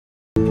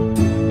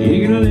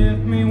He could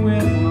lift me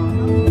with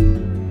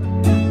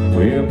one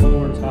way up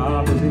over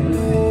top of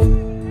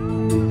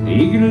him.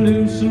 He could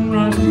loosen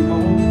rusty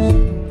bolts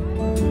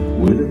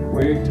with a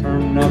quick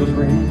turn of his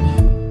wrench.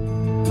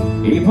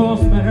 He pulls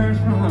splinters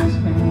from his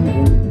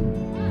hand,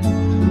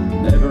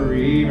 never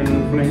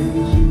even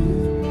flinch.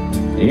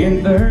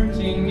 In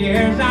 13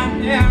 years I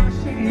never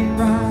seen him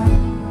cry,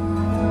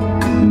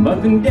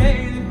 but the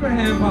day that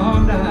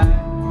Grandpa died,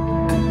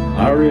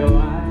 I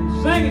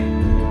realized, sing it,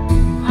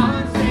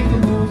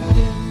 unsinkable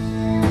ships,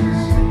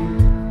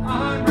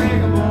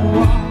 unbreakable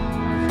walls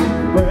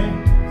break.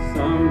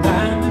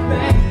 Sometimes the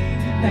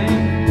things you think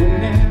will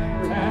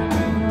never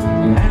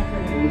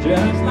happen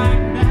just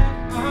like that.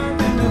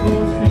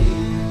 Unbreakable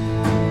ships,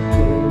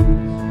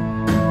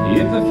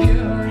 if the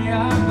fury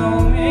of the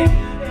wind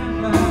is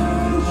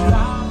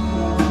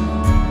unstoppable,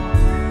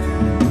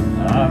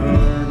 I've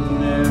learned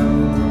never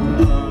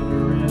to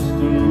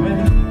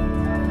underestimate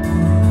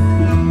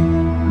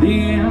the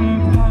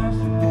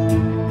impossible.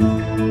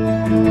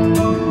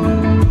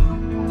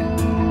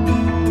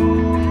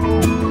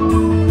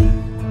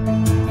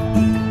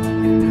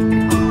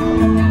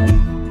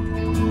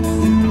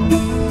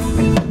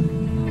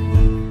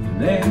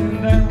 Then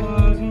there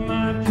was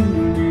my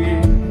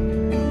Juliet.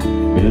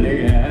 Billy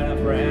had a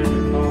brand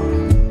new car.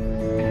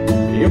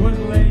 It was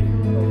late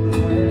for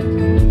wet.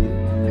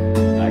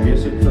 I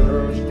guess the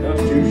curve was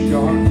just too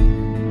sharp.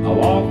 I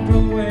walked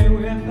away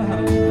without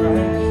a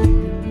scratch.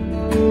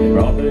 It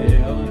brought the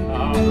hell and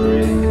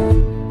poverty.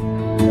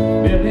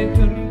 Billy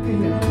couldn't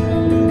feel it.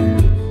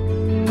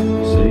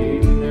 Said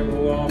he'd never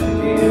walk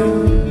again.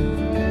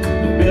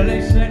 But Billy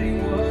said he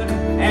would,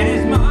 and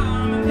his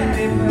mom and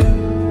daddy fell.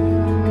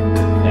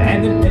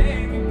 And the day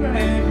we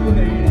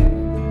graduated,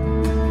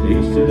 he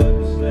stood up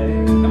to say,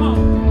 come on.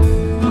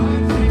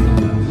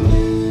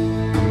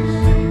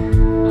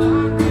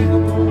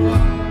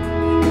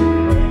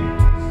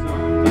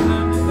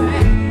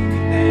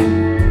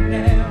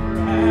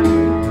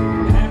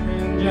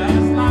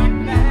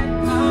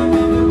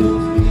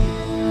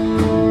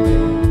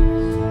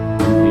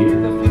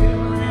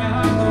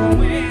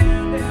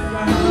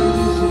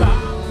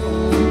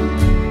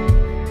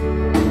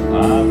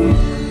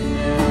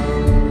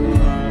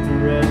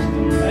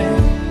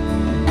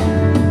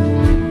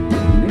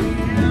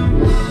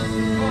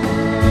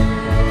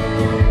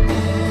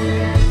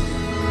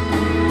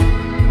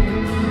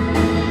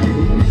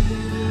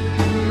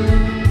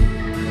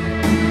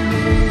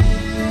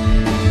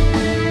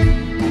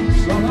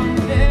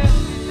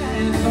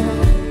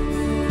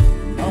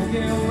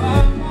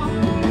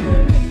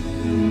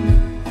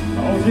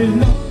 There's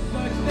no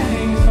such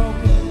thing as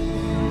hopeless.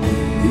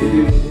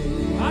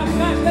 I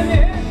smashed them in.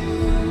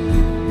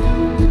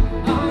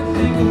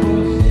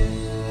 Unsinkable ships,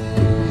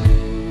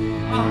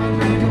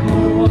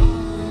 unbreakable walls.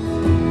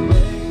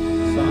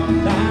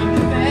 Sometimes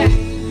the things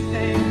you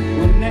think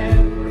will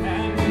never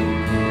happen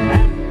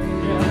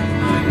just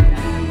like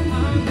that.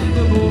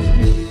 Unsinkable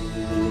ships.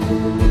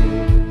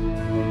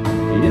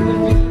 In the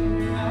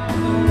fury of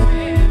the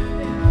wind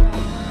is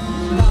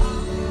unstoppable.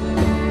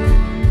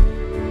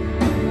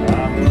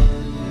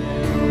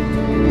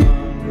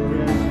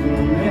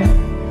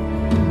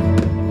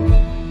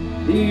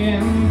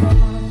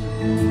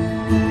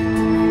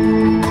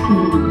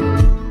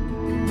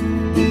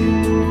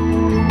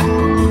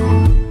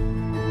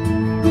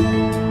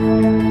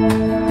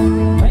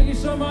 Thank you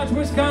so much,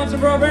 Wisconsin,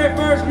 for our very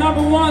first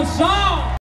 #1 song.